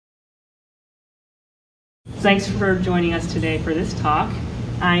Thanks for joining us today for this talk.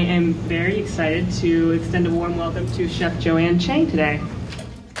 I am very excited to extend a warm welcome to Chef Joanne Chang today.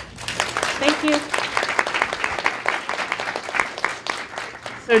 Thank you.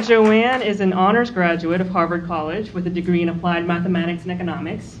 So Joanne is an honors graduate of Harvard College with a degree in applied mathematics and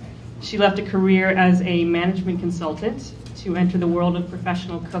economics. She left a career as a management consultant to enter the world of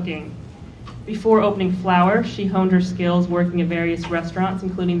professional cooking. Before opening Flour, she honed her skills working at various restaurants,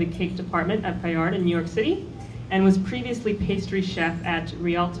 including the cake department at Payard in New York City, and was previously pastry chef at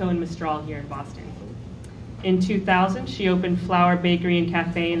Rialto and Mistral here in Boston. In 2000, she opened Flour Bakery and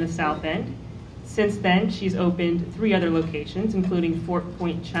Cafe in the South End. Since then, she's opened 3 other locations, including Fort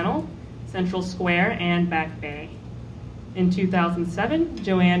Point Channel, Central Square, and Back Bay. In 2007,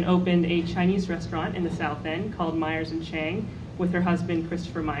 Joanne opened a Chinese restaurant in the South End called Myers & Chang with her husband,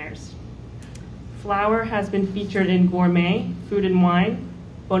 Christopher Myers. Flour has been featured in Gourmet, Food and Wine,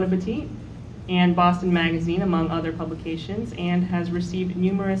 Bon Appetit, and Boston Magazine, among other publications, and has received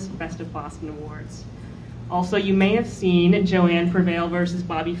numerous Best of Boston awards. Also, you may have seen Joanne prevail versus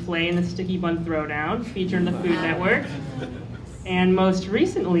Bobby Flay in the Sticky Bun Throwdown, featured in the Food Network. And most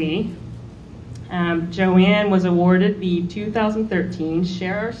recently, Joanne was awarded the 2013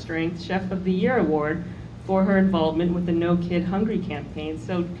 Share Our Strength Chef of the Year Award for her involvement with the No Kid Hungry campaign.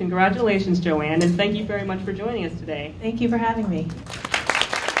 So congratulations, Joanne, and thank you very much for joining us today. Thank you for having me.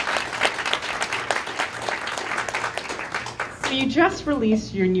 So you just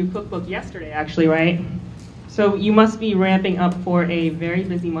released your new cookbook yesterday, actually, right? So you must be ramping up for a very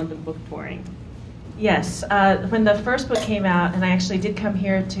busy month of book touring. Yes, when the first book came out, and I actually did come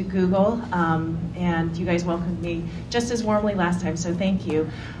here to Google, and you guys welcomed me just as warmly last time, so thank you.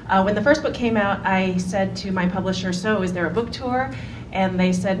 When the first book came out, I said to my publisher, so is there a book tour? And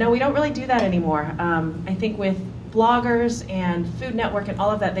they said, no, we don't really do that anymore. I think with bloggers and Food Network and all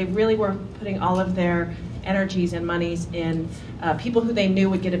of that, they really were putting all of their energies and monies in people who they knew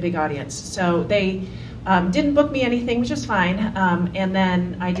would get a big audience. So they didn't book me anything, which was fine, and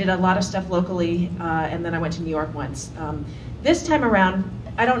then I did a lot of stuff locally, and then I went to New York once. This time around,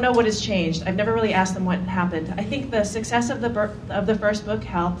 I don't know what has changed. I've never really asked them what happened. I think the success of the first book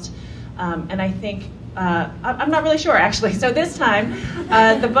helped, and I think, I'm not really sure actually. So this time,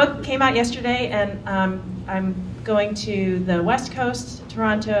 the book came out yesterday, and I'm going to the West Coast,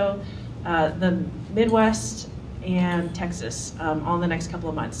 Toronto, the Midwest, and Texas all in the next couple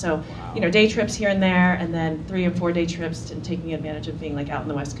of months. So, wow. You know, day trips here and there, and then 3 and 4 day trips and taking advantage of being like out in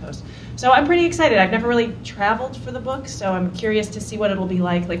the West Coast. So I'm pretty excited. I've never really traveled for the book, so I'm curious to see what it'll be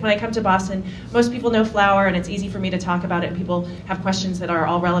like. Like when I come to Boston, most people know Flour, and it's easy for me to talk about it, and people have questions that are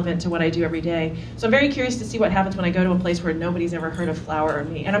all relevant to what I do every day. So I'm very curious to see what happens when I go to a place where nobody's ever heard of Flour or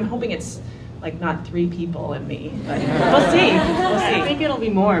me, and I'm hoping it's like not 3 people and me, but we'll see. We'll see. I think it'll be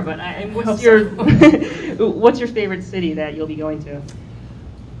more, but what's your what's your favorite city that you'll be going to?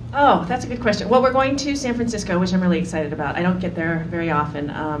 Oh, that's a good question. Well, we're going to San Francisco, which I'm really excited about. I don't get there very often,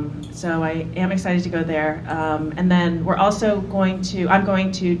 so I am excited to go there. And then we're also I'm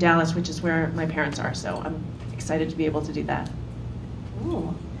going to Dallas, which is where my parents are, so I'm excited to be able to do that.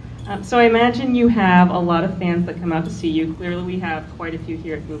 Cool. So I imagine you have a lot of fans that come out to see you. Clearly we have quite a few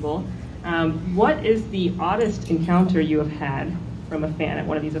here at Google. What is the oddest encounter you have had from a fan at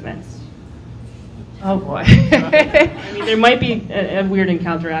one of these events? Oh boy. I mean, there might be a weird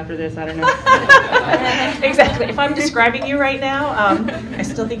encounter after this, I don't know. Exactly. If I'm describing you right now, I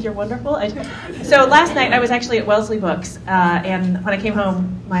still think you're wonderful. So last night I was actually at Wellesley Books, and when I came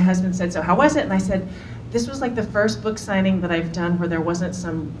home, my husband said, so how was it? And I said, this was like the first book signing that I've done where there wasn't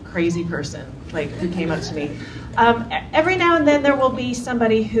some crazy person like who came up to me. Every now and then there will be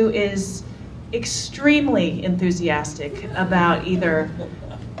somebody who is extremely enthusiastic about either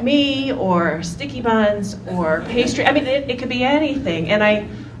me or sticky buns or pastry. I mean, it could be anything. And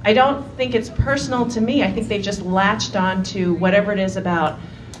I don't think it's personal to me. I think they just latched on to whatever it is about,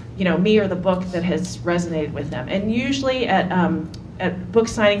 you know, me or the book that has resonated with them. And usually at book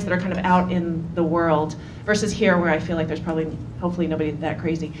signings that are kind of out in the world versus here where I feel like there's probably, hopefully nobody that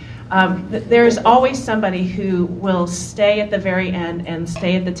crazy, there's always somebody who will stay at the very end and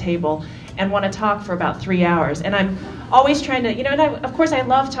stay at the table and want to talk for about 3 hours. And I'm always trying to, you know, and of course I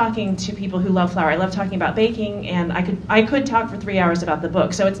love talking to people who love Flour. I love talking about baking, and I could talk for 3 hours about the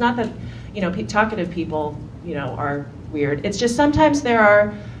book. So it's not that, you know, talkative people, you know, are weird. It's just sometimes there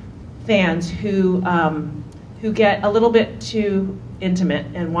are fans who get a little bit too intimate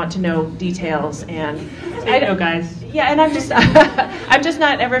and want to know details, and I know, guys. Yeah, and I'm just I'm just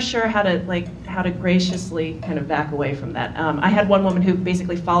not ever sure how to graciously kind of back away from that. I had one woman who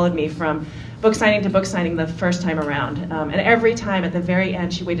basically followed me from book signing to book signing the first time around, and every time at the very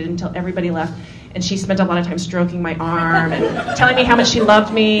end she waited until everybody left, and she spent a lot of time stroking my arm and telling me how much she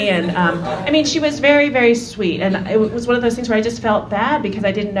loved me. And I mean, she was very, very sweet. And it was one of those things where I just felt bad because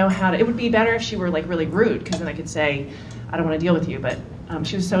I didn't know how to. It would be better if she were like really rude, because then I could say, I don't want to deal with you. But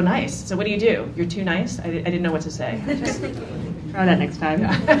she was so nice. So what do? You're too nice? I didn't know what to say. Try that next time.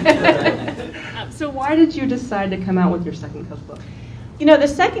 Yeah. So why did you decide to come out with your second cookbook? You know, the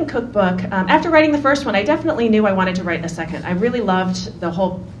second cookbook, after writing the first one, I definitely knew I wanted to write a second. I really loved the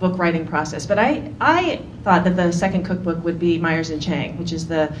whole book writing process, but I thought that the second cookbook would be Myers and Chang, which is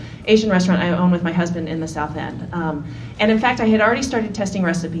the Asian restaurant I own with my husband in the South End. And in fact, I had already started testing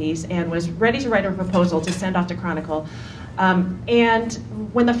recipes and was ready to write a proposal to send off to Chronicle. And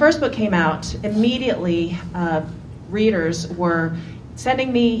when the first book came out, immediately readers were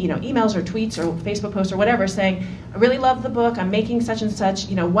sending me, emails or tweets or Facebook posts or whatever, saying, I really love the book, I'm making such and such,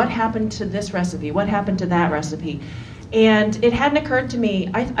 what happened to this recipe, what happened to that recipe? And it hadn't occurred to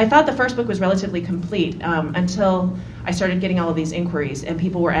me, I thought the first book was relatively complete until I started getting all of these inquiries, and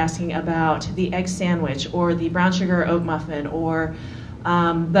people were asking about the egg sandwich, or the brown sugar oat muffin, or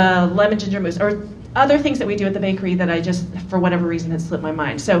the lemon ginger mousse, or other things that we do at the bakery that I just, for whatever reason, had slipped my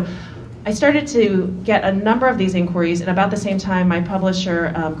mind. So I started to get a number of these inquiries, and about the same time, my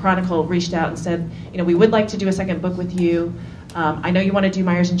publisher, Chronicle, reached out and said, we would like to do a second book with you. I know you want to do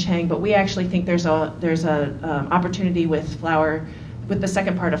Myers and Chang, but we actually think there's a opportunity with flour, with the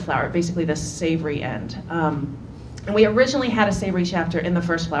second part of flour, basically the savory end. And we originally had a savory chapter in the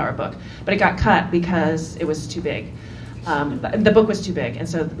first flour book, but it got cut because it was too big. The book was too big, and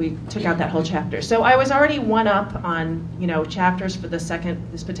so we took out that whole chapter. So I was already one up on, chapters for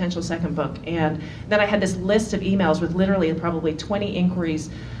this potential second book, and then I had this list of emails with literally probably 20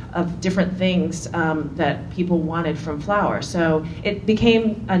 inquiries of different things that people wanted from flour. So it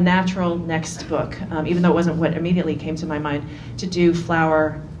became a natural next book, even though it wasn't what immediately came to my mind, to do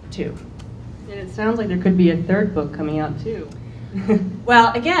flour too. And it sounds like there could be a third book coming out too.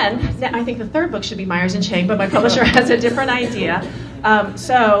 Well, again, I think the third book should be Myers and Chang, but my publisher has a different idea.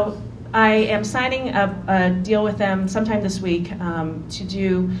 So I am signing a deal with them sometime this week to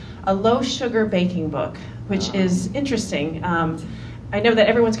do a low-sugar baking book, which is interesting. I know that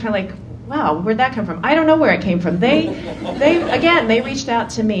everyone's kind of like, wow, where'd that come from? I don't know where it came from. They reached out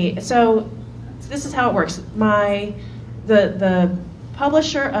to me. So this is how it works. The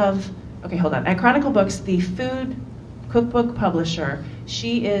publisher of, at Chronicle Books, the food cookbook publisher,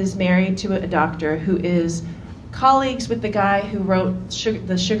 she is married to a doctor who is colleagues with the guy who wrote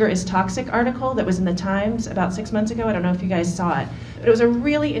the Sugar is Toxic article that was in the Times about 6 months ago. I don't know if you guys saw it, but it was a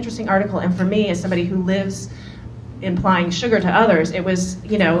really interesting article, and for me, as somebody who lives implying sugar to others, it was,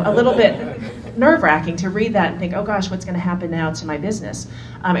 a little bit nerve-wracking to read that and think, oh gosh, what's going to happen now to my business?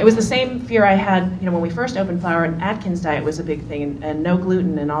 It was the same fear I had, when we first opened Flour, and Atkins diet was a big thing, and no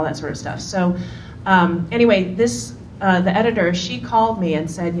gluten and all that sort of stuff. So anyway, the editor, she called me and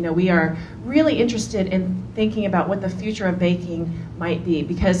said, we are really interested in thinking about what the future of baking might be,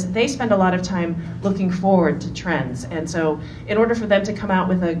 because they spend a lot of time looking forward to trends. And so in order for them to come out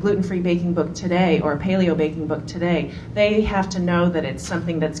with a gluten-free baking book today or a paleo baking book today, they have to know that it's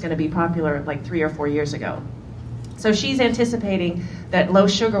something that's going to be popular like 3 or 4 years ago. So she's anticipating that low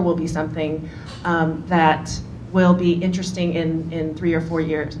sugar will be something that will be interesting in 3 or 4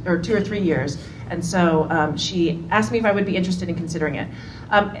 years, or 2 or 3 years. And so she asked me if I would be interested in considering it.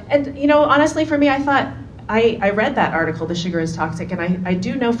 And honestly, for me, I thought, I read that article, The Sugar is Toxic, and I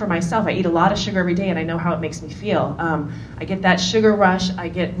do know for myself, I eat a lot of sugar every day, and I know how it makes me feel. I get that sugar rush, I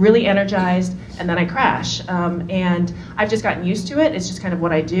get really energized, and then I crash. And I've just gotten used to it. It's just kind of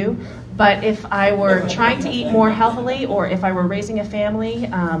what I do. But if I were trying to eat more healthily, or if I were raising a family,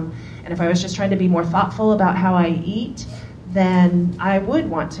 and if I was just trying to be more thoughtful about how I eat, then I would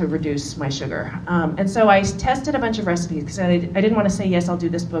want to reduce my sugar. And so I tested a bunch of recipes, because I didn't want to say, yes, I'll do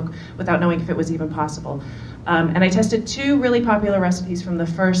this book without knowing if it was even possible. And I tested 2 really popular recipes from the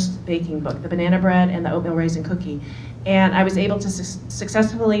first baking book, the banana bread and the oatmeal raisin cookie. And I was able to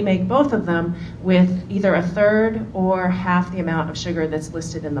successfully make both of them with either a third or half the amount of sugar that's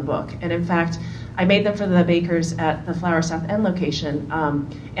listed in the book. And in fact, I made them for the bakers at the Flour South End location,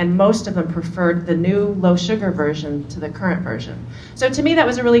 and most of them preferred the new low sugar version to the current version. So to me, that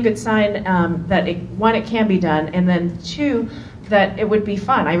was a really good sign that one, it can be done, and then 2, that it would be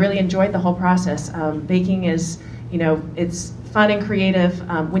fun. I really enjoyed the whole process. Baking is, it's fun and creative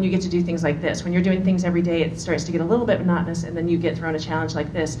when you get to do things like this. When you're doing things every day, it starts to get a little bit monotonous, and then you get thrown a challenge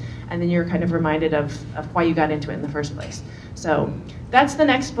like this, and then you're kind of reminded of why you got into it in the first place. So that's the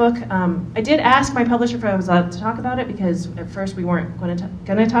next book. I did ask my publisher if I was allowed to talk about it, because at first we weren't going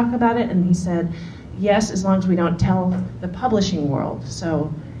to talk about it, and he said, yes, as long as we don't tell the publishing world.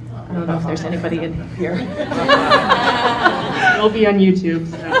 So I don't know if there's anybody in here. It'll be on YouTube.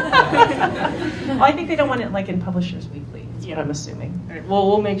 So. Well, I think they don't want it like in Publishers Weekly, is what I'm assuming. All right, well,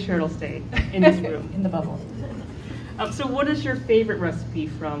 we'll make sure it'll stay in this room. In the bubble. So what is your favorite recipe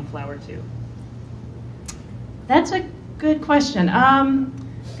from Flour 2? That's a good question.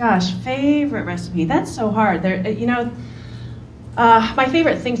 Gosh, favorite recipe. That's so hard. My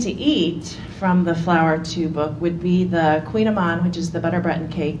favorite thing to eat from the Flour 2 book would be the Queen Amman, which is the butter bread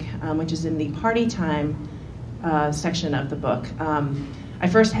and cake, which is in the party time section of the book. I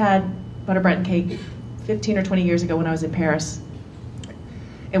first had butter bread and cake 15 or 20 years ago when I was in Paris.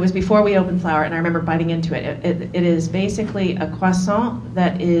 It was before we opened Flour, and I remember biting into it. It is basically a croissant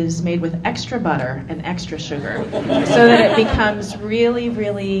that is made with extra butter and extra sugar so that it becomes really,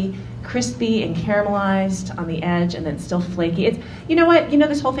 really crispy and caramelized on the edge and then still flaky. It's, you know what? You know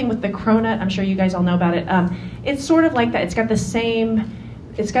this whole thing with the cronut? I'm sure you guys all know about it. It's sort of like that. It's got the same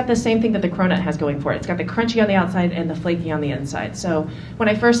thing that the cronut has going for it. It's got the crunchy on the outside and the flaky on the inside. So when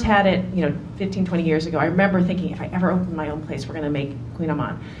I first had it, 15, 20 years ago, I remember thinking, if I ever open my own place, we're going to make Queen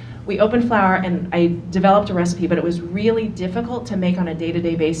Amman. We opened Flour, and I developed a recipe, but it was really difficult to make on a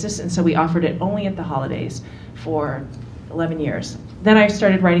day-to-day basis, and so we offered it only at the holidays for 11 years. Then I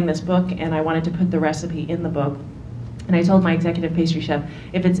started writing this book, and I wanted to put the recipe in the book. And I told my executive pastry chef,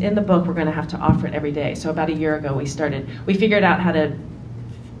 if it's in the book, we're going to have to offer it every day. So about a year ago, we figured out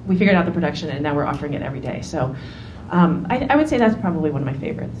the production, and now we're offering it every day. So I would say that's probably one of my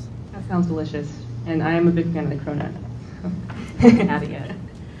favorites. That sounds delicious, and I am a big fan of the cronut. Not yet.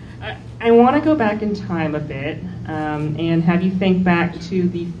 I want to go back in time a bit and have you think back to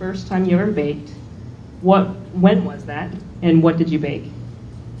the first time you ever baked. When was that, and what did you bake?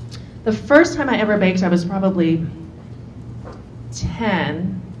 The first time I ever baked, I was probably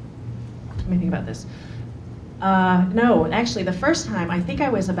 10. Let me think about this. No, actually, the first time, I think I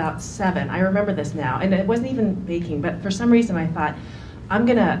was about 7. I remember this now, and it wasn't even baking, but for some reason I thought, I'm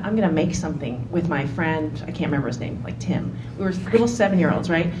gonna make something with my friend. I can't remember his name, like Tim. We were little 7-year-olds,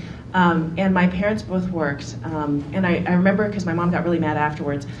 right? And my parents both worked, and I remember because my mom got really mad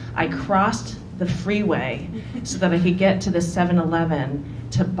afterwards. I crossed the freeway so that I could get to the 7-Eleven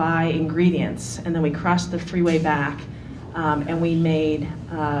to buy ingredients, and then we crossed the freeway back, and we made.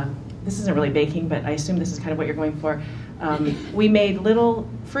 This isn't really baking, but I assume this is kind of what you're going for. We made little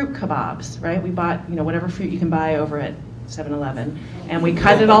fruit kebabs, right? We bought, whatever fruit you can buy over at 7-Eleven, and we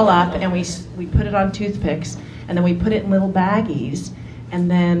cut it all up, and we put it on toothpicks, and then we put it in little baggies,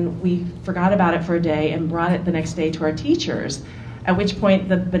 and then we forgot about it for a day and brought it the next day to our teachers, at which point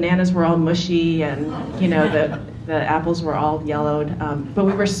the bananas were all mushy, and the apples were all yellowed, but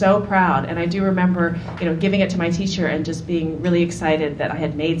we were so proud, and I do remember giving it to my teacher and just being really excited that I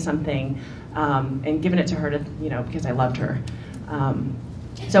had made something, and giving it to her because I loved her.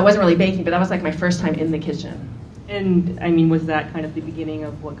 So it wasn't really baking, but that was like my first time in the kitchen. And I mean, was that kind of the beginning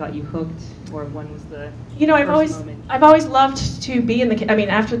of what got you hooked, or when was the moment? I've always loved to be in the kitchen. I mean,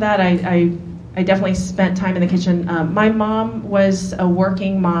 after that, I definitely spent time in the kitchen. My mom was a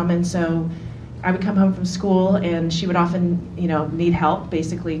working mom, and so I would come home from school, and she would often, need help,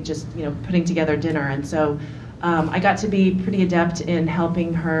 basically just, putting together dinner. And so I got to be pretty adept in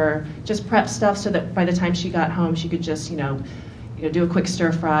helping her just prep stuff so that by the time she got home, she could just, do a quick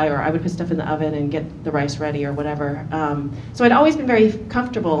stir fry, or I would put stuff in the oven and get the rice ready or whatever. So I'd always been very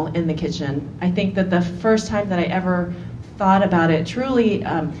comfortable in the kitchen. I think that the first time that I ever thought about it truly,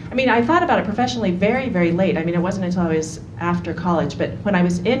 I thought about it professionally very, very late. I mean, it wasn't until I was after college, but when I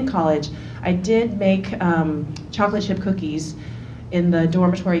was in college, I did make chocolate chip cookies in the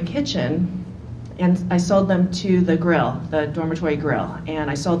dormitory kitchen, and I sold them to the grill, the dormitory grill, and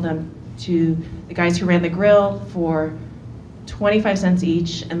I sold them to the guys who ran the grill for 25 cents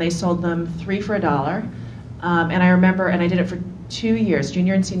each, and they sold them 3 for $1. And I remember, and I did it for 2 years,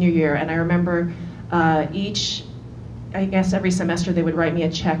 junior and senior year, and I remember every semester they would write me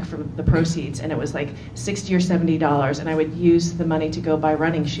a check from the proceeds, and it was like $60 or $70, and I would use the money to go buy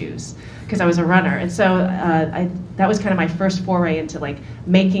running shoes because I was a runner. And so that was kind of my first foray into like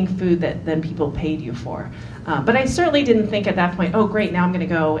making food that then people paid you for. But I certainly didn't think at that point, oh great, now I'm going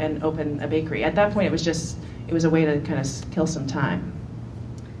to go and open a bakery. At that point it was a way to kind of kill some time.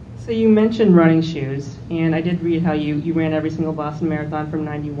 So you mentioned running shoes, and I did read how you ran every single Boston Marathon from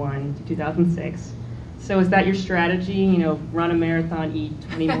 91 to 2006. So is that your strategy, run a marathon, eat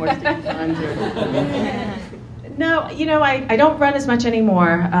 20 more sticky buns? No, I don't run as much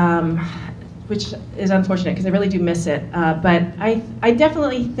anymore, which is unfortunate because I really do miss it. But I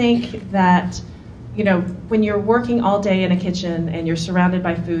definitely think that, when you're working all day in a kitchen and you're surrounded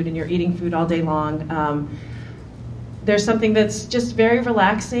by food and you're eating food all day long, there's something that's just very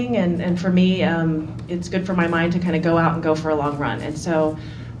relaxing, and for me, it's good for my mind to kind of go out and go for a long run. And so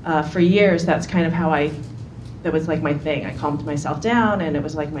for years, that's kind of how that was like my thing. I calmed myself down, and it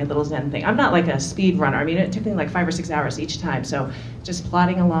was like my little Zen thing. I'm not like a speed runner. I mean, it took me like 5 or 6 hours each time, so just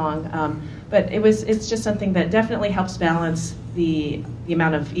plodding along. But it's just something that definitely helps balance the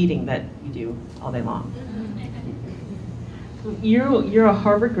amount of eating that you do all day long. You're a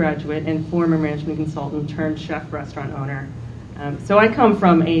Harvard graduate and former management consultant turned chef restaurant owner. So I come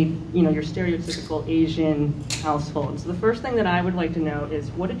from your stereotypical Asian household. So the first thing that I would like to know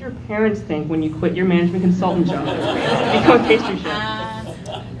is, what did your parents think when you quit your management consultant job to become a pastry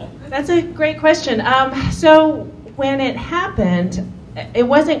chef? That's a great question. So when it happened, it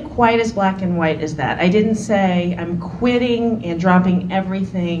wasn't quite as black and white as that. I didn't say I'm quitting and dropping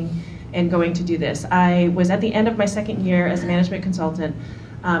everything and going to do this. I was at the end of my second year as a management consultant.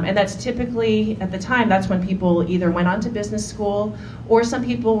 And that's typically, at the time, that's when people either went on to business school, or some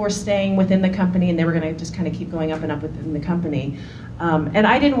people were staying within the company and they were going to just kind of keep going up and up within the company. And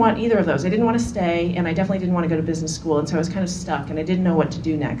I didn't want either of those. I didn't want to stay, and I definitely didn't want to go to business school, and so I was kind of stuck, and I didn't know what to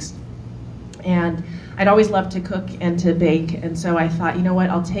do next. And I'd always loved to cook and to bake, and so I thought, you know what,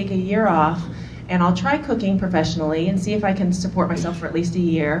 I'll take a year off, and I'll try cooking professionally and see if I can support myself for at least a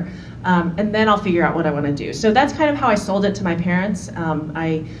year, and then I'll figure out what I want to do. So that's kind of how I sold it to my parents.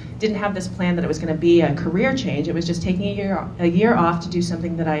 I didn't have this plan that it was going to be a career change. It was just taking a year off to do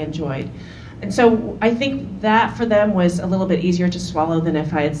something that I enjoyed. And so I think that for them was a little bit easier to swallow than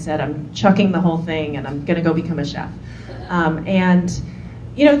if I had said, I'm chucking the whole thing and I'm going to go become a chef. And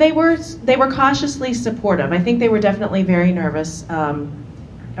you know, they were cautiously supportive. I think they were definitely very nervous.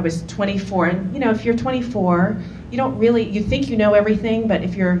 I was 24, and you know, if you're 24, you think you know everything, but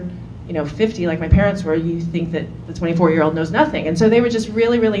if you're 50 like my parents were, you think that the 24-year-old knows nothing. And so they were just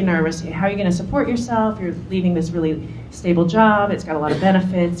really, really nervous. How are you going to support yourself? You're leaving this really stable job. It's got a lot of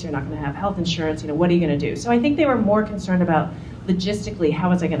benefits. You're not going to have health insurance. What are you going to do? So I think they were more concerned about logistically,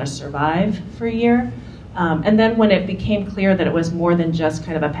 how was I going to survive for a year? And then when it became clear that it was more than just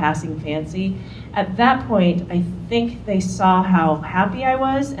kind of a passing fancy, at that point, I think they saw how happy I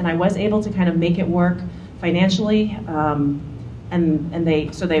was, and I was able to kind of make it work financially, and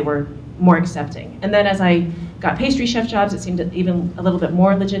they were more accepting. And then as I got pastry chef jobs, it seemed even a little bit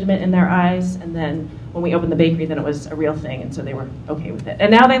more legitimate in their eyes. And then when we opened the bakery, then it was a real thing, and so they were okay with it.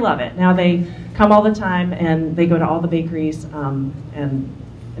 And now they love it. Now they come all the time, and they go to all the bakeries, and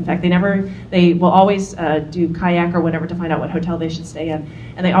in fact, they will always do kayak or whatever to find out what hotel they should stay in.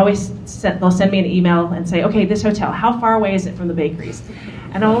 And they'll send me an email and say, okay, this hotel, how far away is it from the bakeries?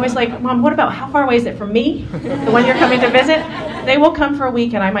 And I'm always like, Mom, what about how far away is it from me, the one you're coming to visit? They will come for a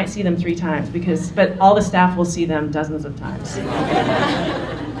week, and I might see them 3 times, but all the staff will see them dozens of times.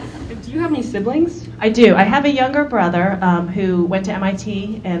 Do you have any siblings? I do. I have a younger brother who went to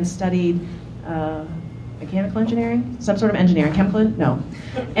MIT and studied mechanical engineering, some sort of engineering,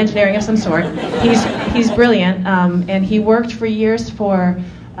 engineering of some sort. He's brilliant, and he worked for years for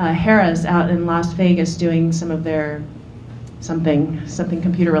Harrah's out in Las Vegas doing some of their something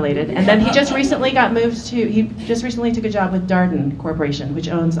computer related. And then he just recently took a job with Darden Corporation, which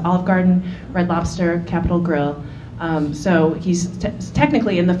owns Olive Garden, Red Lobster, Capitol Grill. So he's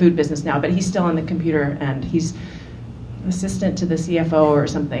technically in the food business now, but he's still on the computer, and he's assistant to the CFO or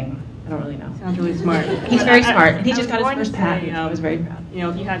something. I don't really know. Sounds really smart. He's very smart. He just got his first patent. I was very proud.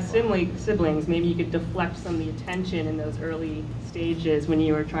 If you had siblings, maybe you could deflect some of the attention in those early stages when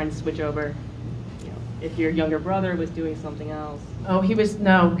you were trying to switch over. If your younger brother was doing something else. Oh,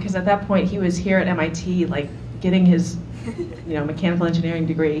 because at that point he was here at MIT, like getting his, mechanical engineering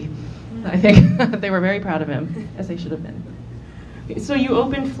degree. I think they were very proud of him, as they should have been. So you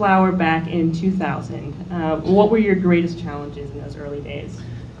opened Flour back in 2000. What were your greatest challenges in those early days?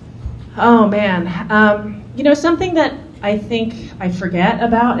 Oh man, something that I think I forget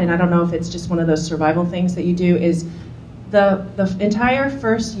about, and I don't know if it's just one of those survival things that you do, is the entire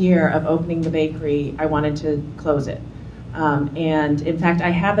first year of opening the bakery, I wanted to close it. And in fact,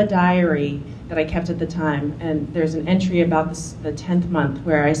 I have a diary that I kept at the time, and there's an entry about the 10th month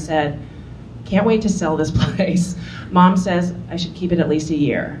where I said, can't wait to sell this place. Mom says I should keep it at least a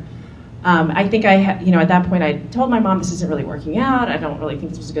year. I think at that point I told my mom this isn't really working out, I don't really think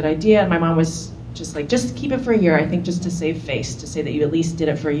this was a good idea, and my mom was just like, just keep it for a year, I think just to save face, to say that you at least did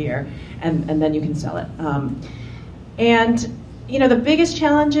it for a year, and then you can sell it. And the biggest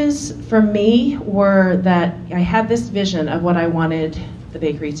challenges for me were that I had this vision of what I wanted the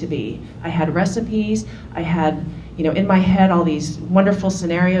bakery to be. I had recipes, I had, in my head all these wonderful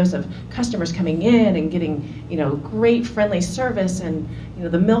scenarios of customers coming in and getting, great friendly service, and,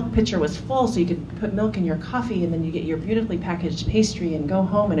 the milk pitcher was full so you could put milk in your coffee and then you get your beautifully packaged pastry and go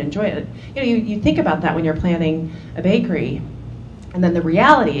home and enjoy it. You think about that when you're planning a bakery. And then the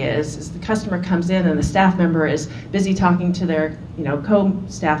reality is the customer comes in and the staff member is busy talking to their,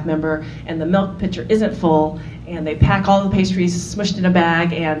 co-staff member, and the milk pitcher isn't full, and they pack all the pastries smushed in a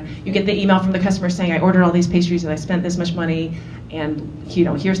bag, and you get the email from the customer saying, I ordered all these pastries and I spent this much money, and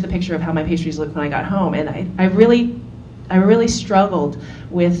here's the picture of how my pastries look when I got home. And I really struggled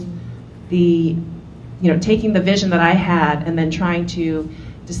with the, taking the vision that I had and then trying to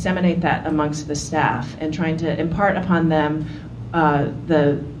disseminate that amongst the staff and trying to impart upon them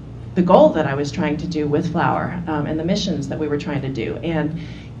the goal that I was trying to do with flour, and the missions that we were trying to do. And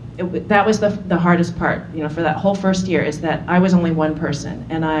that was the hardest part, for that whole first year, is that I was only one person,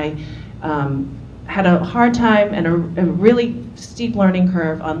 and I had a hard time and a really steep learning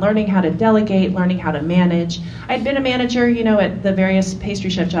curve on learning how to delegate, learning how to manage. I'd been a manager, at the various pastry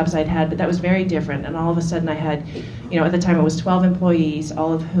chef jobs I'd had, but that was very different. And all of a sudden I had, at the time it was 12 employees,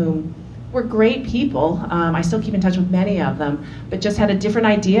 all of whom were great people. I still keep in touch with many of them, but just had a different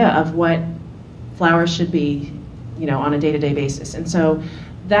idea of what flour should be, on a day-to-day basis. And so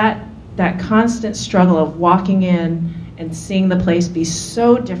that constant struggle of walking in and seeing the place be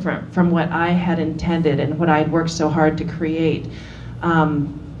so different from what I had intended and what I had worked so hard to create,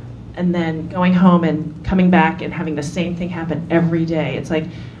 and then going home and coming back and having the same thing happen every day. It's like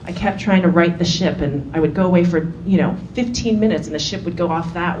I kept trying to right the ship, and I would go away for 15 minutes and the ship would go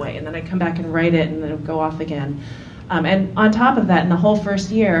off that way, and then I'd come back and right it and then it would go off again. And on top of that, in the whole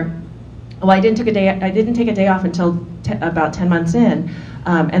first year, I didn't take a day off until about 10 months in,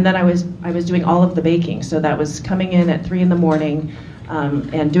 and then I was doing all of the baking. So that was coming in at 3 in the morning,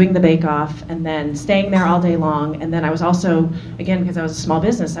 and doing the bake-off, and then staying there all day long. And then I was also, again, because I was a small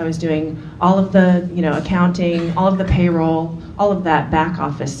business, I was doing all of the accounting, all of the payroll, all of that back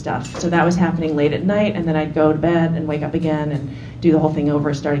office stuff. So that was happening late at night, and then I'd go to bed and wake up again and do the whole thing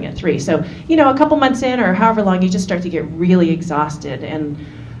over starting at 3. So a couple months in, or however long, you just start to get really exhausted. And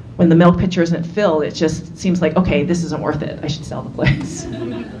when the milk pitcher isn't filled, it just seems like, okay, this isn't worth it. I should sell the place.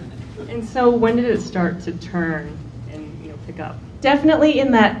 And so when did it start to turn and pick up? Definitely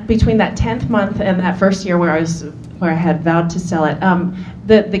between that 10th month and that first year where I had vowed to sell it.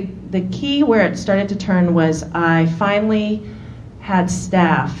 The key where it started to turn was I finally had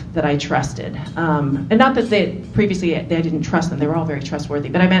staff that I trusted. And not that previously I didn't trust them, they were all very trustworthy,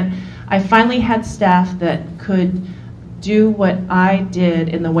 but I meant I finally had staff that could do what I did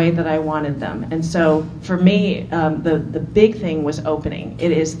in the way that I wanted them. And so for me, the big thing was opening.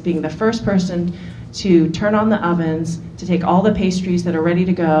 It is being the first person to turn on the ovens, to take all the pastries that are ready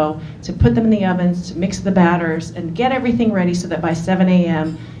to go, to put them in the ovens, to mix the batters, and get everything ready so that by 7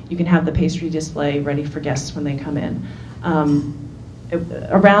 a.m. you can have the pastry display ready for guests when they come in.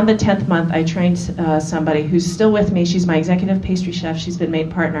 Around the 10th month, I trained somebody who's still with me. She's my executive pastry chef. She's been made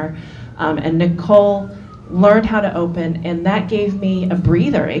partner. And Nicole learned how to open, and that gave me a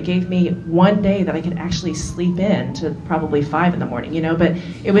breather. It gave me one day that I could actually sleep in to probably 5 in the morning, but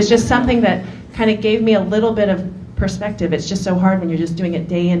it was just something that kind of gave me a little bit of perspective. It's just so hard when you're just doing it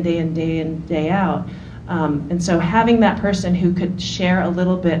day in, day in, day in, day out. And so having that person who could share a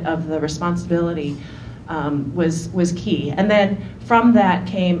little bit of the responsibility was key. And then from that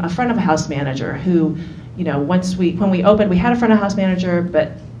came a front of house manager who, when we opened, we had a front of house manager,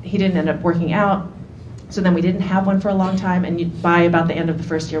 but he didn't end up working out. So then we didn't have one for a long time, and by about the end of the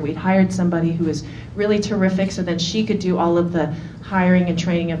first year, we'd hired somebody who was really terrific, so then she could do all of the hiring and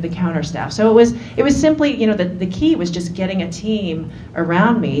training of the counter staff. So it was simply, the key was just getting a team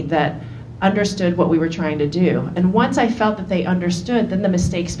around me that understood what we were trying to do. And once I felt that they understood, then the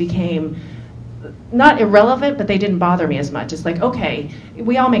mistakes became not irrelevant, but they didn't bother me as much. It's like, okay,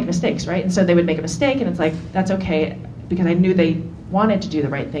 we all make mistakes, right? And so they would make a mistake, and it's like, that's okay, because I knew they wanted to do the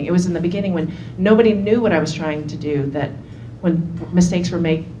right thing. It was in the beginning when nobody knew what I was trying to do that when mistakes were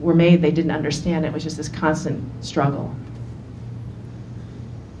made, they didn't understand. It was just this constant struggle.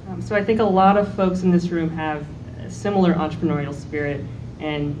 So I think a lot of folks in this room have a similar entrepreneurial spirit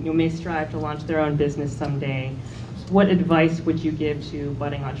and may strive to launch their own business someday. What advice would you give to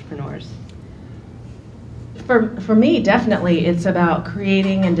budding entrepreneurs? For me, definitely, it's about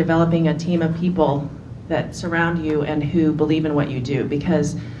creating and developing a team of people that surround you and who believe in what you do.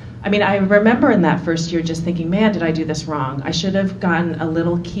 Because, I remember in that first year just thinking, man, did I do this wrong? I should have gotten a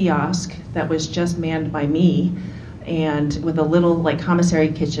little kiosk that was just manned by me, and with a little like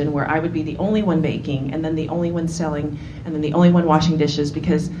commissary kitchen where I would be the only one baking, and then the only one selling, and then the only one washing dishes,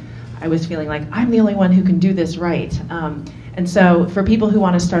 because I was feeling like I'm the only one who can do this right. And so for people who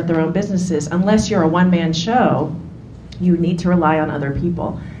want to start their own businesses, unless you're a one-man show, you need to rely on other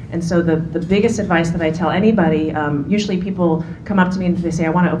people. And so the biggest advice that I tell anybody, usually people come up to me and they say, I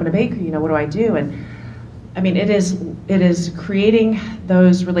want to open a bakery, what do I do? And I mean, it is creating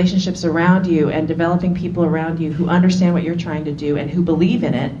those relationships around you and developing people around you who understand what you're trying to do and who believe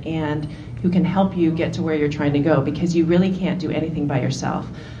in it and who can help you get to where you're trying to go, because you really can't do anything by yourself.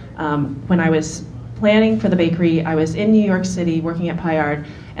 When I was planning for the bakery, I was in New York City working at Payard,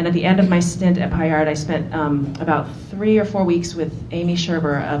 and at the end of my stint at Payard, I spent about 3 or 4 weeks with Amy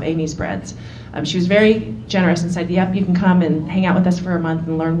Sherber of Amy's Breads. She was very generous and said, yep, you can come and hang out with us for a month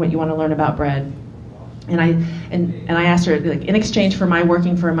and learn what you want to learn about bread. And I asked her, like, in exchange for my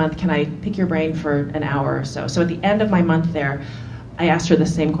working for a month, can I pick your brain for an hour or so? So at the end of my month there, I asked her the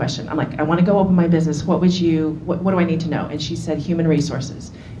same question. I'm like, I want to go open my business. What do I need to know? And she said, human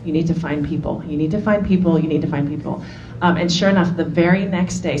resources. You need to find people. You need to find people. You need to find people. And sure enough, the very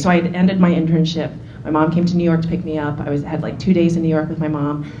next day, so I had ended my internship. My mom came to New York to pick me up. I had like 2 days in New York with my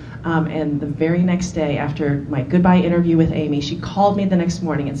mom. And the very next day, after my goodbye interview with Amy, she called me the next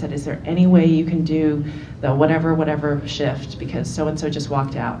morning and said, is there any way you can do the whatever shift, because so-and-so just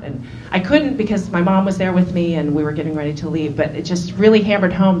walked out. And I couldn't, because my mom was there with me and we were getting ready to leave, but it just really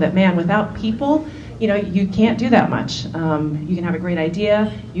hammered home that, man, without people, you can't do that much. You can have a great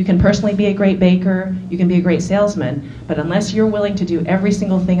idea, you can personally be a great baker, you can be a great salesman, but unless you're willing to do every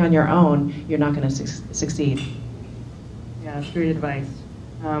single thing on your own, you're not going to succeed. Yeah, that's great advice.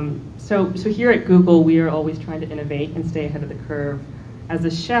 So here at Google, we are always trying to innovate and stay ahead of the curve. As a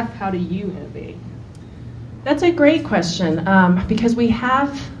chef, how do you innovate? That's a great question, because we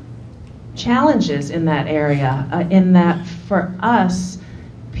have challenges in that area, in that for us,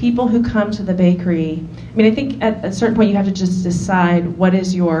 people who come to the bakery, I mean, I think at a certain point you have to just decide what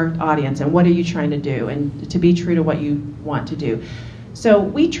is your audience and what are you trying to do, and to be true to what you want to do. So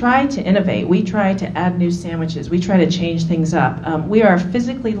we try to innovate, we try to add new sandwiches, we try to change things up. We are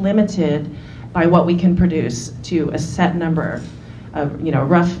physically limited by what we can produce to a set number of,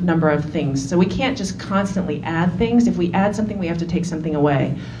 rough number of things. So we can't just constantly add things. If we add something, we have to take something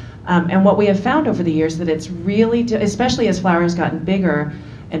away. And what we have found over the years that it's really, especially as flour has gotten bigger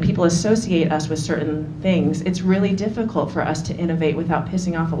and people associate us with certain things, it's really difficult for us to innovate without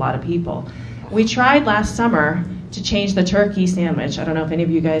pissing off a lot of people. We tried last summer to change the turkey sandwich. I don't know if any of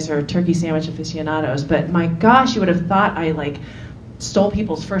you guys are turkey sandwich aficionados, but my gosh, you would have thought I stole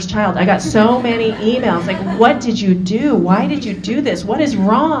people's first child. I got so many emails like, what did you do? Why did you do this? What is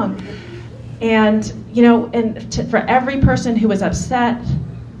wrong? And for every person who was upset,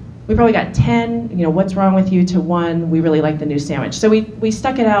 we probably got 10, what's wrong with you, to 1, we really like the new sandwich. So we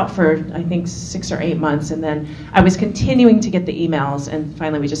stuck it out for, I think, 6 or 8 months, and then I was continuing to get the emails, and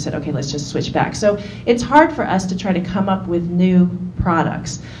finally we just said, okay, let's just switch back. So it's hard for us to try to come up with new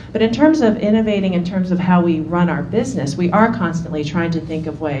products. But in terms of innovating, in terms of how we run our business, we are constantly trying to think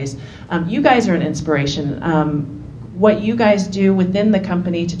of ways. You guys are an inspiration. What you guys do within the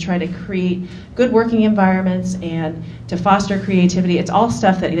company to try to create good working environments and to foster creativity, it's all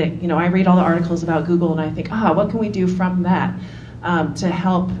stuff that, I read all the articles about Google and I think, what can we do from that to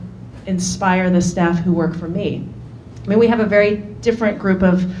help inspire the staff who work for me? I mean, we have a very different group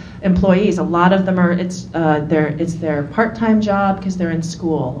of employees. A lot of them are, it's their part-time job because they're in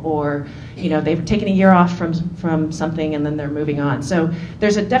school, or they've taken a year off from something and then they're moving on. So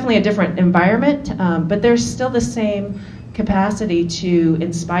there's definitely a different environment, but there's still the same capacity to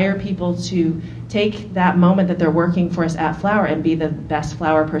inspire people to take that moment that they're working for us at Flour and be the best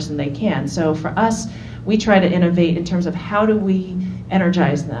flour person they can. So for us, we try to innovate in terms of how do we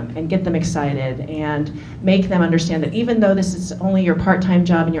energize them and get them excited and make them understand that even though this is only your part-time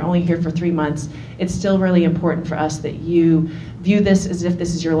job and you're only here for 3 months, it's still really important for us that you view this as if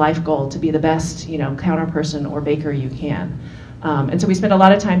this is your life goal, to be the best counter person or baker you can. And so we spend a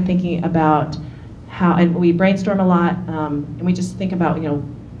lot of time thinking about how, and we brainstorm a lot, and we just think about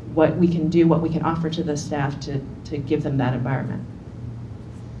what we can do, what we can offer to the staff to give them that environment.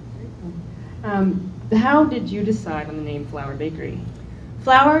 How did you decide on the name Flour Bakery?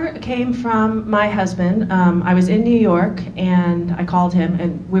 Flour came from my husband. I was in New York and I called him,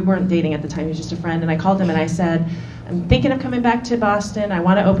 and we weren't dating at the time, he was just a friend, and I called him and I said, I'm thinking of coming back to Boston, I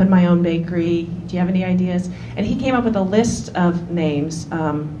want to open my own bakery, do you have any ideas? And he came up with a list of names,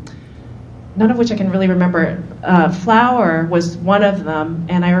 none of which I can really remember. Flour was one of them,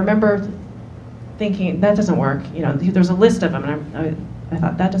 and I remember thinking, that doesn't work. There was a list of them, and I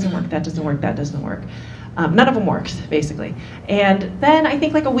thought, that doesn't work, that doesn't work, that doesn't work. None of them worked, basically. And then I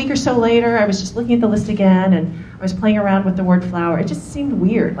think like a week or so later, I was just looking at the list again, and I was playing around with the word flour. It just seemed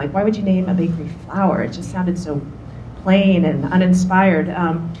weird. Like, why would you name a bakery Flour? It just sounded so plain and uninspired.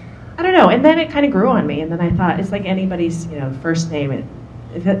 I don't know. And then it kind of grew on me. And then I thought, it's like anybody's, first name.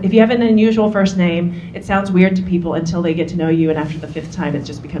 If you have an unusual first name, it sounds weird to people until they get to know you, and after the 5th time, it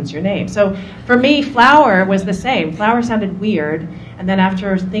just becomes your name. So for me, Flour was the same. Flour sounded weird, and then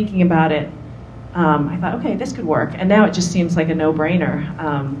after thinking about it, I thought, okay, this could work. And now it just seems like a no-brainer,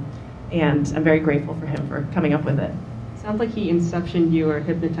 and I'm very grateful for him for coming up with it. Sounds like he inceptioned you or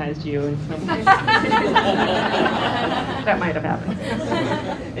hypnotized you in some way. That might have happened.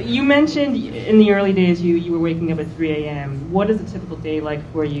 You mentioned in the early days you were waking up at 3 a.m. What is a typical day like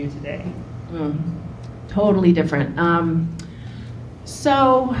for you today? Totally different.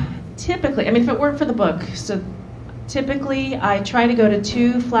 So typically, if it weren't for the book, so typically I try to go to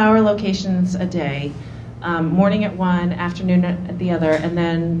 2 flour locations a day. Morning at one, afternoon at the other, and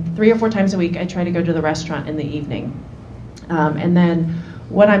then 3 or 4 times a week I try to go to the restaurant in the evening. And then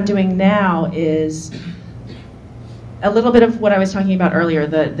what I'm doing now is a little bit of what I was talking about earlier,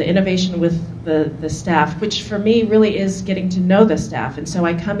 the innovation with the staff, which for me really is getting to know the staff. And so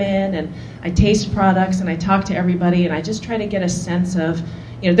I come in and I taste products and I talk to everybody, and I just try to get a sense of,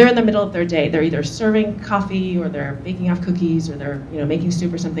 they're in the middle of their day. They're either serving coffee, or they're baking off cookies, or they're making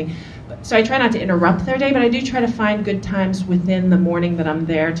soup or something. So I try not to interrupt their day, but I do try to find good times within the morning that I'm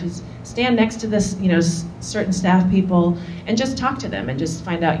there to stand next to this, certain staff people and just talk to them and just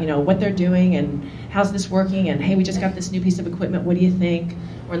find out, what they're doing and how's this working, and hey, we just got this new piece of equipment, what do you think?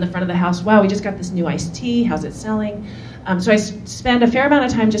 Or in the front of the house, wow, we just got this new iced tea, how's it selling? So I spend a fair amount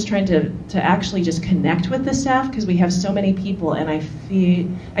of time just trying to actually just connect with the staff, because we have so many people, and I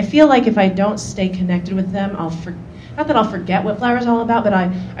feel like if I don't stay connected with them, not that I'll forget what flour is all about, but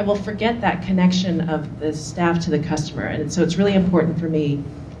I will forget that connection of the staff to the customer. And so it's really important for me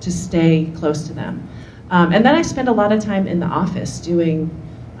to stay close to them. And then I spend a lot of time in the office doing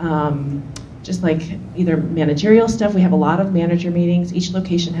just like either managerial stuff. We have a lot of manager meetings. Each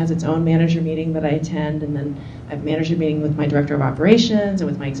location has its own manager meeting that I attend, and then I have a manager meeting with my director of operations and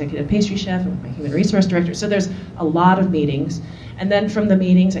with my executive pastry chef and with my human resource director. So there's a lot of meetings. And then from the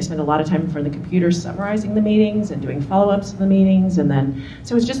meetings, I spend a lot of time in front of the computer summarizing the meetings and doing follow-ups of the meetings. And then,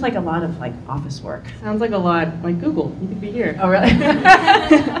 so it's just like a lot of like office work. Sounds like a lot like Google. You could be here. Oh, really?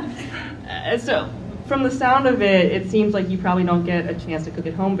 So from the sound of it, it seems like you probably don't get a chance to cook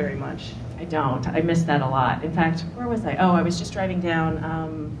at home very much. I don't. I miss that a lot. In fact, where was I? Oh, I was just driving down,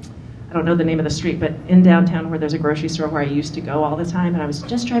 I don't know the name of the street, but in downtown where there's a grocery store where I used to go all the time. And I was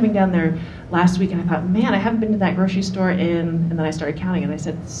just driving down there last week, and I thought, man, I haven't been to that grocery store and then I started counting, and I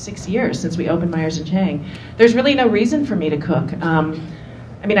said 6 years since we opened Myers & Chang. There's really no reason for me to cook.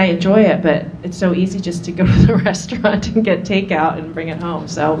 I enjoy it, but it's so easy just to go to the restaurant and get takeout and bring it home.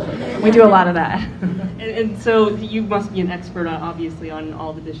 So we do a lot of that. And so you must be an expert, obviously, on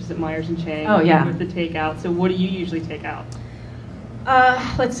all the dishes at Myers & Chang. Oh, yeah. With the takeout. So what do you usually take out?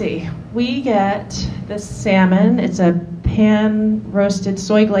 Let's see. We get the salmon. It's a pan-roasted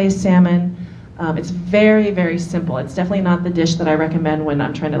soy-glazed salmon. It's very, very simple. It's definitely not the dish that I recommend when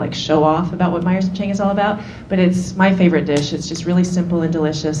I'm trying to like show off about what Myers & Chang is all about, but it's my favorite dish. It's just really simple and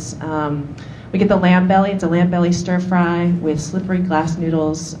delicious. We get the lamb belly. It's a lamb belly stir fry with slippery glass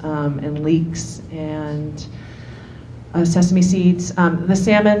noodles and leeks and sesame seeds. The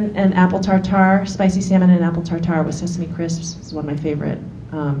salmon and apple tartare, spicy salmon and apple tartare with sesame crisps is one of my favorite.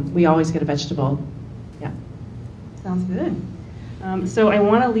 We always get a vegetable. Yeah. Sounds good. So I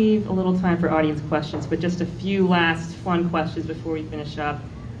want to leave a little time for audience questions, but just a few last fun questions before we finish up.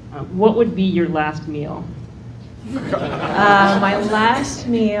 What would be your last meal? My last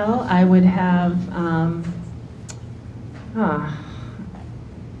meal, I would have,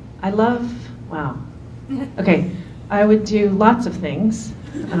 Okay, I would do lots of things.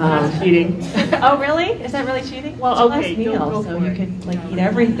 Cheating. Oh, really? Is that really cheating? Well, it's okay, a last meal, go so for you it. could like eat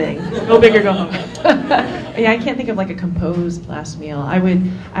everything. Go big or go home. Yeah, I can't think of like a composed last meal. I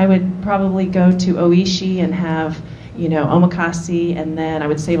would probably go to Oishi and have, omakase, and then I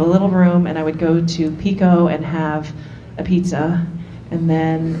would save a little room and I would go to Pico and have a pizza, and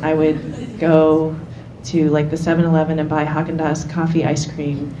then I would go to like the 7-Eleven and buy Haagen-Dazs coffee ice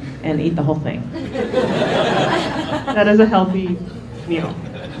cream and eat the whole thing. That is a healthy meal.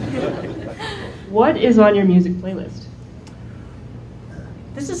 What is on your music playlist?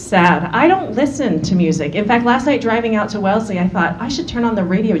 This is sad. I don't listen to music. In fact, last night driving out to Wellesley, I thought I should turn on the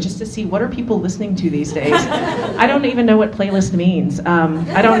radio just to see what are people listening to these days. I don't even know what playlist means.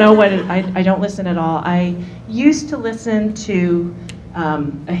 I don't know what I don't listen at all. I used to listen to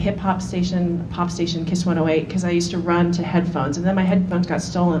a hip hop station, pop station, Kiss 108, because I used to run to headphones, and then my headphones got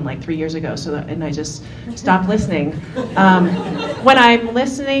stolen like 3 years ago, and I just stopped listening. When I'm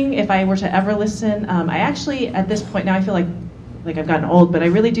listening, if I were to ever listen, I actually, at this point now, I feel like I've gotten old, but I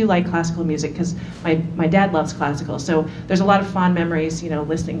really do like classical music because my dad loves classical. So there's a lot of fond memories,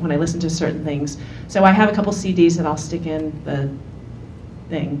 listening when I listen to certain things. So I have a couple CDs that I'll stick in the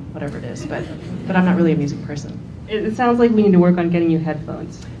thing, whatever it is, but I'm not really a music person. It sounds like we need to work on getting you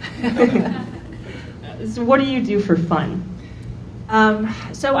headphones. So what do you do for fun?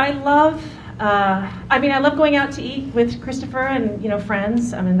 So I love, I love going out to eat with Christopher and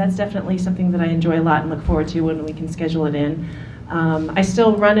friends. That's definitely something that I enjoy a lot and look forward to when we can schedule it in. I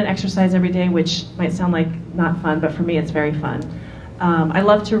still run and exercise every day, which might sound like not fun, but for me it's very fun. I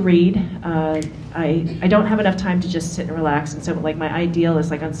love to read. I don't have enough time to just sit and relax, and so my ideal is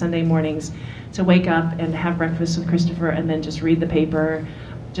on Sunday mornings to wake up and have breakfast with Christopher and then just read the paper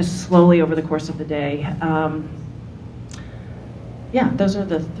just slowly over the course of the day. Yeah, those are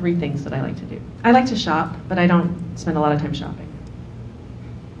the 3 things that I like to do. I like to shop, but I don't spend a lot of time shopping.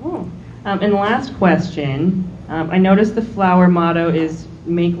 Oh. And last question, I noticed the flower motto is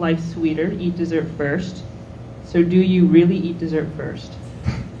make life sweeter, eat dessert first. So do you really eat dessert first?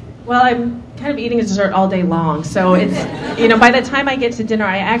 Well, I'm kind of eating a dessert all day long, so it's, by the time I get to dinner,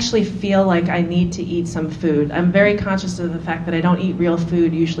 I actually feel like I need to eat some food. I'm very conscious of the fact that I don't eat real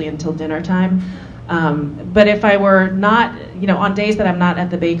food usually until dinner time. But if I were not, on days that I'm not at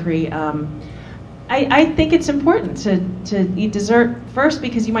the bakery, I think it's important to eat dessert first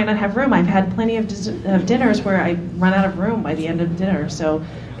because you might not have room. I've had plenty of dinners where I run out of room by the end of dinner, so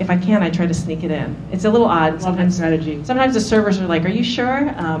if I can, I try to sneak it in. It's a little odd. Sometimes the servers are like, "Are you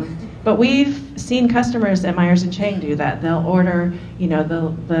sure?" But we've seen customers at Myers and Chang do that. They'll order,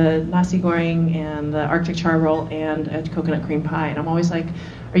 the nasi goreng and the Arctic char roll and a coconut cream pie, and I'm always like,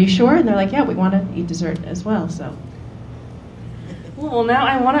 "Are you sure?" And they're like, "Yeah, we want to eat dessert as well." So. Well, now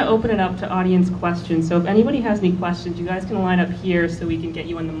I want to open it up to audience questions. So if anybody has any questions, you guys can line up here so we can get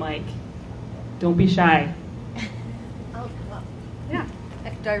you on the mic. Don't be shy. Oh, well. Yeah.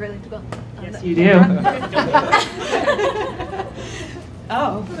 Do I really have to go? Yes, you do.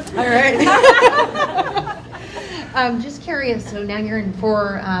 Oh, all right. I'm just curious, so now you're in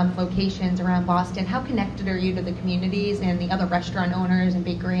 4 locations around Boston. How connected are you to the communities and the other restaurant owners and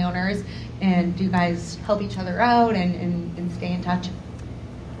bakery owners? And do you guys help each other out and stay in touch?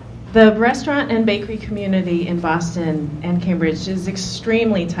 The restaurant and bakery community in Boston and Cambridge is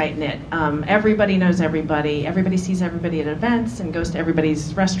extremely tight-knit. Everybody knows everybody. Everybody sees everybody at events and goes to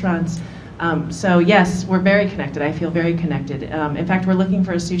everybody's restaurants. So yes, we're very connected. I feel very connected. In fact, we're looking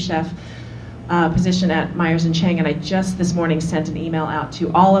for a sous chef position at Myers and Chang, and I just this morning sent an email out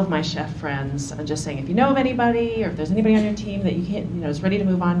to all of my chef friends, just saying if you know of anybody or if there's anybody on your team that you can't, is ready to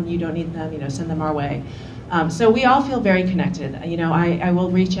move on, you don't need them, send them our way. So we all feel very connected. I will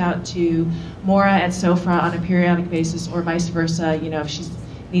reach out to Maura at Sofra on a periodic basis, or vice versa. If she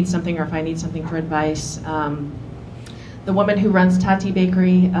needs something or if I need something for advice. The woman who runs Tati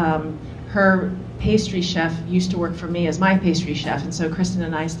Bakery, her pastry chef used to work for me as my pastry chef, and so Kristen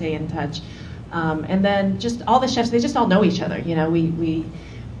and I stay in touch. And then just all the chefs, they just all know each other.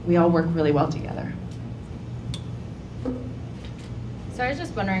 We all work really well together. So I was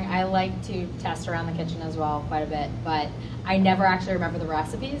just wondering, I like to test around the kitchen as well quite a bit, but I never actually remember the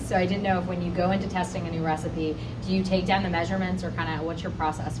recipes, so I didn't know if when you go into testing a new recipe, do you take down the measurements or kind of what's your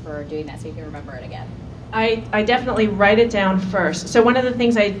process for doing that so you can remember it again? I definitely write it down first. So one of the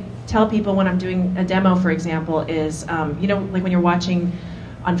things I tell people when I'm doing a demo, for example, is, like when you're watching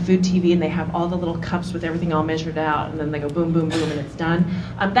on food TV and they have all the little cups with everything all measured out and then they go boom, boom, boom and it's done.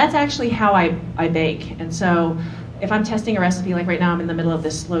 That's actually how I bake. And so if I'm testing a recipe, like right now I'm in the middle of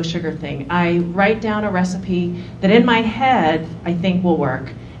this low sugar thing, I write down a recipe that in my head I think will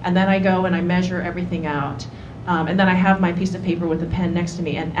work. And then I go and I measure everything out. And then I have my piece of paper with a pen next to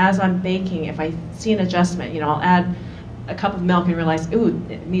me. And as I'm baking, if I see an adjustment, I'll add a cup of milk and realize, ooh,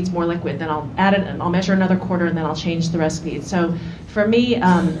 it needs more liquid. Then I'll add it and I'll measure another quarter and then I'll change the recipe. So for me,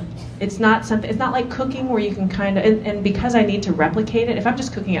 it's not like cooking where you can kind of, and because I need to replicate it, if I'm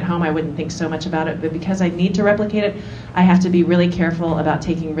just cooking at home, I wouldn't think so much about it, but because I need to replicate it, I have to be really careful about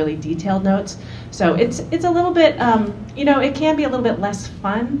taking really detailed notes. So it's a little bit, it can be a little bit less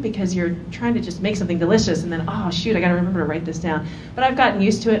fun because you're trying to just make something delicious and then, oh shoot, I gotta remember to write this down. But I've gotten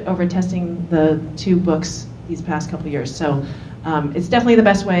used to it over testing the 2 books these past couple of years. So it's definitely the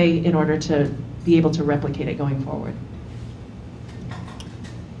best way in order to be able to replicate it going forward.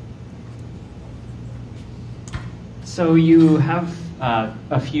 So you have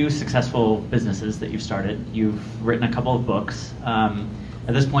a few successful businesses that you've started. You've written a couple of books.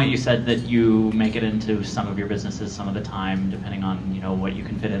 At this point, you said that you make it into some of your businesses some of the time, depending on what you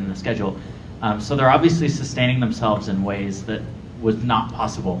can fit in the schedule. So they're obviously sustaining themselves in ways that was not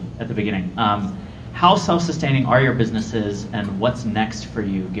possible at the beginning. How self-sustaining are your businesses, and what's next for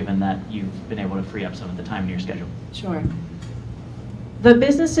you, given that you've been able to free up some of the time in your schedule? Sure. The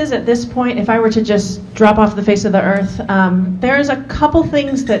businesses at this point, if I were to just drop off the face of the earth, there's a couple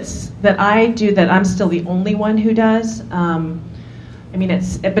things that I do that I'm still the only one who does. But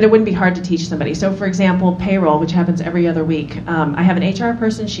it wouldn't be hard to teach somebody. So for example, payroll, which happens every other week. I have an HR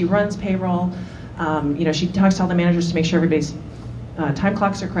person, she runs payroll. She talks to all the managers to make sure everybody's time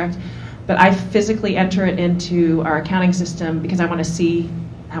clocks are correct. But I physically enter it into our accounting system because I want to see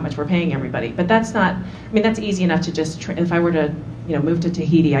how much we're paying everybody. But that's not, that's easy enough to just, if I were to move to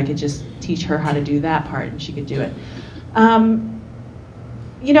Tahiti, I could just teach her how to do that part and she could do it.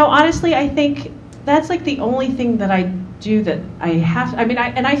 Honestly, I think that's like the only thing that I do that I have,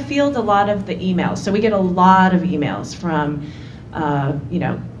 and I field a lot of the emails. So we get a lot of emails from,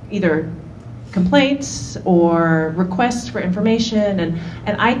 either complaints or requests for information, and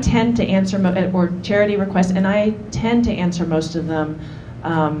I tend to answer, or charity requests, and I tend to answer most of them,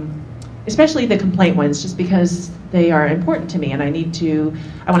 especially the complaint ones, just because they are important to me and I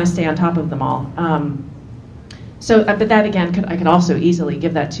want to stay on top of them all. But that again, I could also easily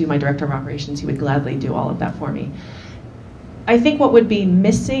give that to my director of operations. He would gladly do all of that for me. I think what would be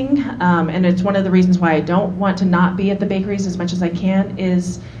missing, and it's one of the reasons why I don't want to not be at the bakeries as much as I can,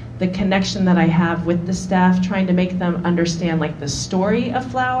 is the connection that I have with the staff, trying to make them understand like the story of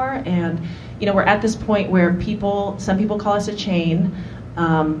flour. And we're at this point where some people call us a chain,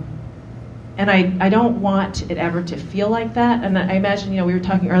 and I don't want it ever to feel like that. And I imagine, we were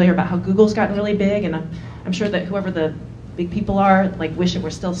talking earlier about how Google's gotten really big, and I'm sure that whoever the big people are, like, wish it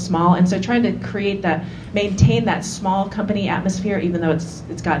were still small. And so trying to maintain that small company atmosphere, even though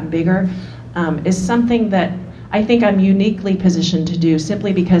it's gotten bigger, is something that I think I'm uniquely positioned to do,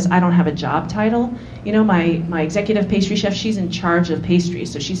 simply because I don't have a job title. My executive pastry chef, she's in charge of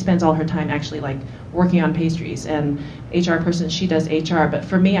pastries, so she spends all her time actually like working on pastries. And HR person, she does HR, but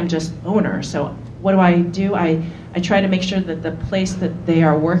for me, I'm just owner. So what do? I try to make sure that the place that they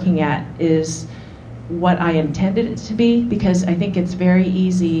are working at is what I intended it to be, because I think it's very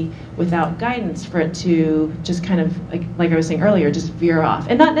easy without guidance for it to just kind of, like I was saying earlier, just veer off.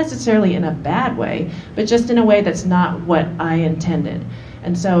 And not necessarily in a bad way, but just in a way that's not what I intended.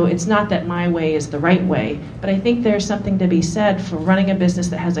 And so it's not that my way is the right way, but I think there's something to be said for running a business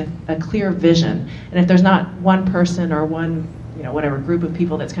that has a clear vision. And if there's not one person or one whatever group of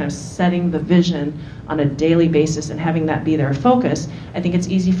people that's kind of setting the vision on a daily basis and having that be their focus, I think it's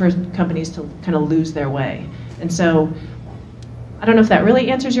easy for companies to kind of lose their way. And so I don't know if that really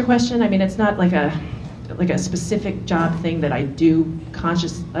answers your question. It's not like a specific job thing that I do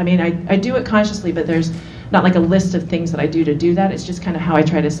I do it consciously, but there's not like a list of things that I do to do that. It's just kind of how I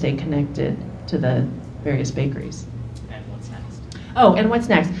try to stay connected to the various bakeries. And what's next? Oh, and what's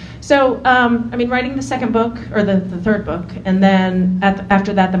next? So, writing the second book, or the third book, and then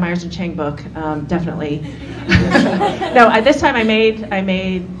after that, the Myers and Chang book, definitely. No, this time I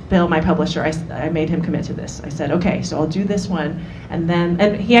made Bill, my publisher, I made him commit to this. I said, okay, so I'll do this one,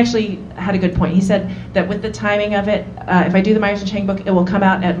 and he actually had a good point. He said that with the timing of it, if I do the Myers and Chang book, it will come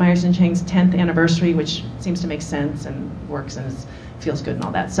out at Myers and Chang's 10th anniversary, which seems to make sense and works and feels good and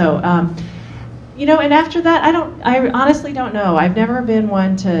all that. So. And after that, I honestly don't know. I've never been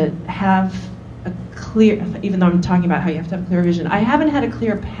one to have a clear, even though I'm talking about how you have to have a clear vision, I haven't had a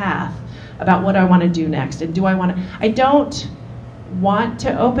clear path about what I want to do next. And I don't want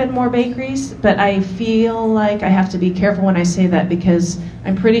to open more bakeries, but I feel like I have to be careful when I say that, because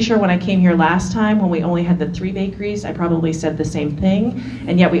I'm pretty sure when I came here last time, when we only had the 3 bakeries, I probably said the same thing,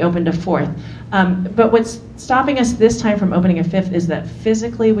 and yet we opened a 4th. But what's stopping us this time from opening a 5th is that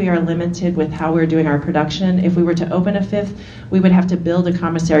physically we are limited with how we're doing our production. If we were to open a 5th, we would have to build a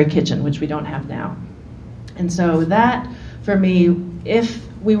commissary kitchen, which we don't have now. And so that, for me, if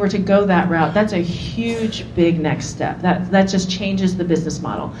we were to go that route, that's a huge, big next step. That just changes the business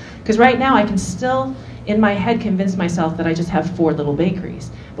model. Because right now I can still, in my head, convince myself that I just have 4 little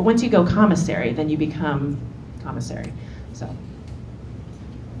bakeries. But once you go commissary, then you become commissary. So,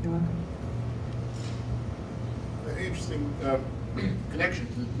 you're welcome. An interesting connection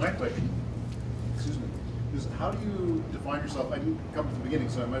to my question, excuse me, is how do you define yourself? I didn't come to the beginning,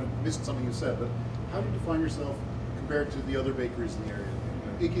 so I might have missed something you said, but how do you define yourself compared to the other bakeries in the area?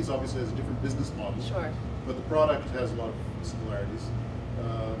 Icky's obviously has a different business model, Sure. but the product has a lot of similarities.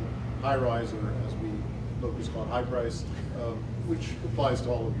 High Rise, or as we book is called High Price, which applies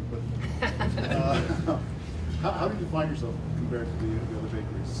to all of you. But how do you find yourself compared to the other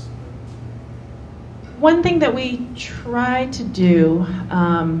bakeries? One thing that we try to do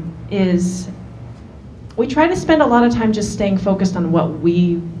is we try to spend a lot of time just staying focused on what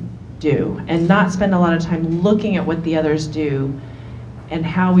we do and not spend a lot of time looking at what the others do and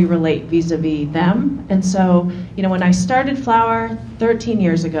how we relate vis-a-vis them. And so, you know, when I started Flour 13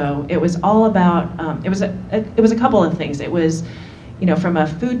 years ago, it was all about, it was a couple of things. It was, you know, from a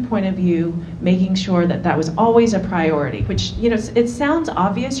food point of view, making sure that that was always a priority, which, you know, it sounds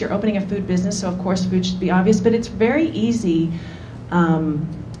obvious. You're opening a food business, so of course food should be obvious, but it's very easy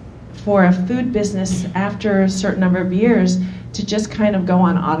for a food business after a certain number of years to just kind of go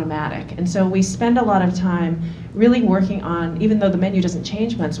on automatic. And so we spend a lot of time really working on, even though the menu doesn't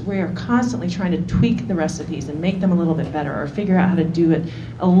change much, we are constantly trying to tweak the recipes and make them a little bit better or figure out how to do it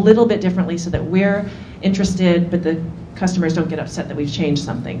a little bit differently so that we're interested, but the customers don't get upset that we've changed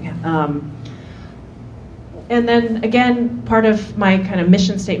something. And then again, part of my kind of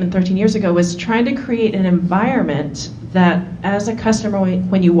mission statement 13 years ago was trying to create an environment that as a customer,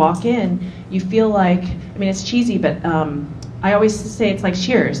 when you walk in, you feel like, I mean, it's cheesy, but I always say it's like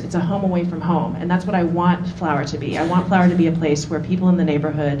Cheers. It's a home away from home, and that's what I want Flour to be. I want Flour to be a place where people in the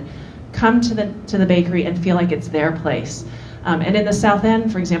neighborhood come to the bakery and feel like it's their place. And in the South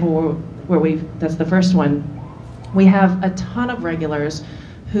End, for example, where that's the first one, we have a ton of regulars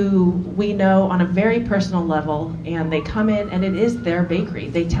who we know on a very personal level, and they come in and it is their bakery.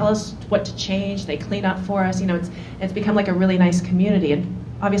 They tell us what to change, they clean up for us. You know, it's become like a really nice community, and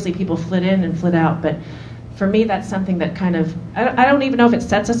obviously people flit in and flit out, but for me that's something that kind of, I don't even know if it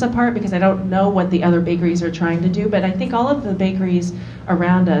sets us apart because I don't know what the other bakeries are trying to do, but I think all of the bakeries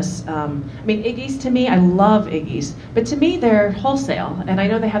around us, I mean, Iggy's to me, I love Iggy's, but to me they're wholesale, and I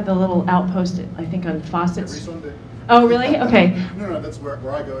know they have the little outpost, I think on Fawcett's. Every Sunday. Oh, really? Okay. No, that's where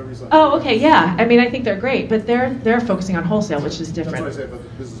I go every Sunday. Oh, okay, yeah. I mean, I think they're great, but they're focusing on wholesale, which is different. That's what I say about the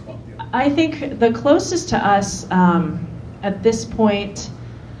business model. Yeah. I think the closest to us at this point,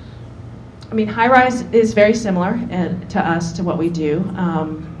 I mean, High Rise is very similar to us, to what we do,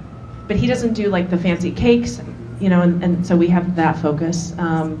 but he doesn't do like the fancy cakes, you know, and so we have that focus.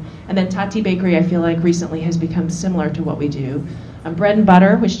 And then Tati Bakery, I feel like recently has become similar to what we do. Bread and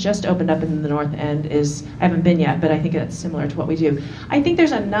Butter, which just opened up in the North End, I haven't been yet, but I think it's similar to what we do. I think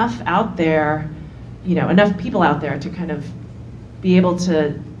there's enough out there, you know, enough people out there to kind of be able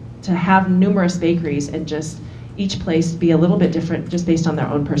to have numerous bakeries and just each place be a little bit different just based on their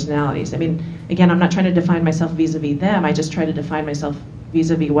own personalities. I mean, again, I'm not trying to define myself vis-a-vis them, I just try to define myself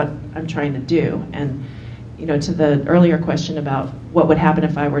vis-a-vis what I'm trying to do. And, you know, to the earlier question about what would happen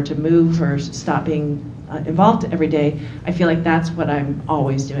if I were to move or stop being involved every day, I feel like that's what I'm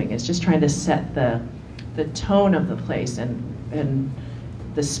always doing, is just trying to set the tone of the place and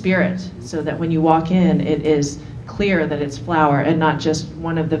the spirit so that when you walk in, it is clear that it's Flour and not just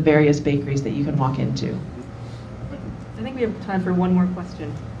one of the various bakeries that you can walk into. I think we have time for one more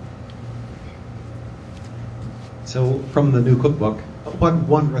question. So from the new cookbook, what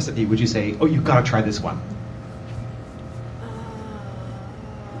one recipe would you say, oh, you've got to try this one?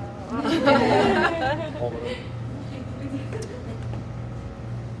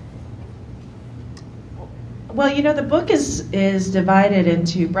 Well, you know, the book is divided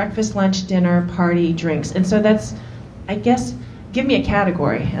into breakfast, lunch, dinner, party, drinks. And so that's, I guess, give me a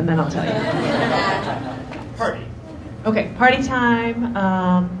category and then I'll tell you. Party. Okay, party time.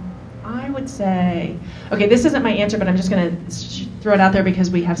 I would say, okay, this isn't my answer, but I'm just going to throw it out there because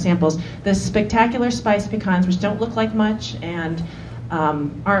we have samples. The spectacular spice pecans, which don't look like much and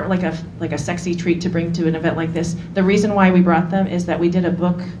aren't like a sexy treat to bring to an event like this. The reason why we brought them is that we did a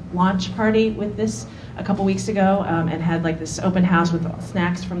book launch party with this a couple weeks ago and had like this open house with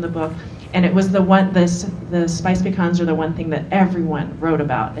snacks from the book, and it was the spice pecans are the one thing that everyone wrote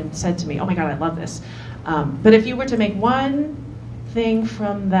about and said to me, oh my god, I love this. But if you were to make one thing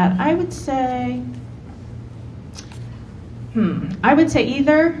from that, I would say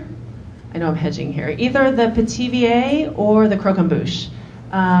either, I know I'm hedging here, either the Petivier or the Croquembouche.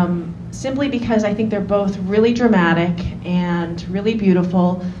 Simply because I think they're both really dramatic and really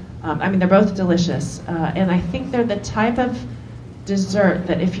beautiful. I mean, they're both delicious. And I think they're the type of dessert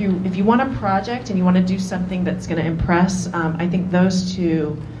that if you want a project and you want to do something that's going to impress, I think those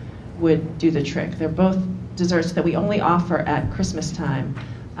two would do the trick. They're both desserts that we only offer at Christmas time.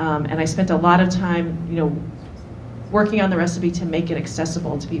 And I spent a lot of time, you know, working on the recipe to make it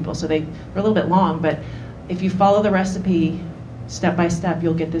accessible to people. So they were a little bit long, but if you follow the recipe step by step,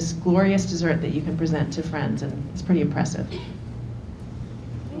 you'll get this glorious dessert that you can present to friends, and it's pretty impressive.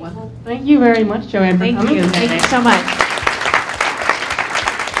 Well, thank you very much, Joanne, for Thank coming you. today. Thank you so much.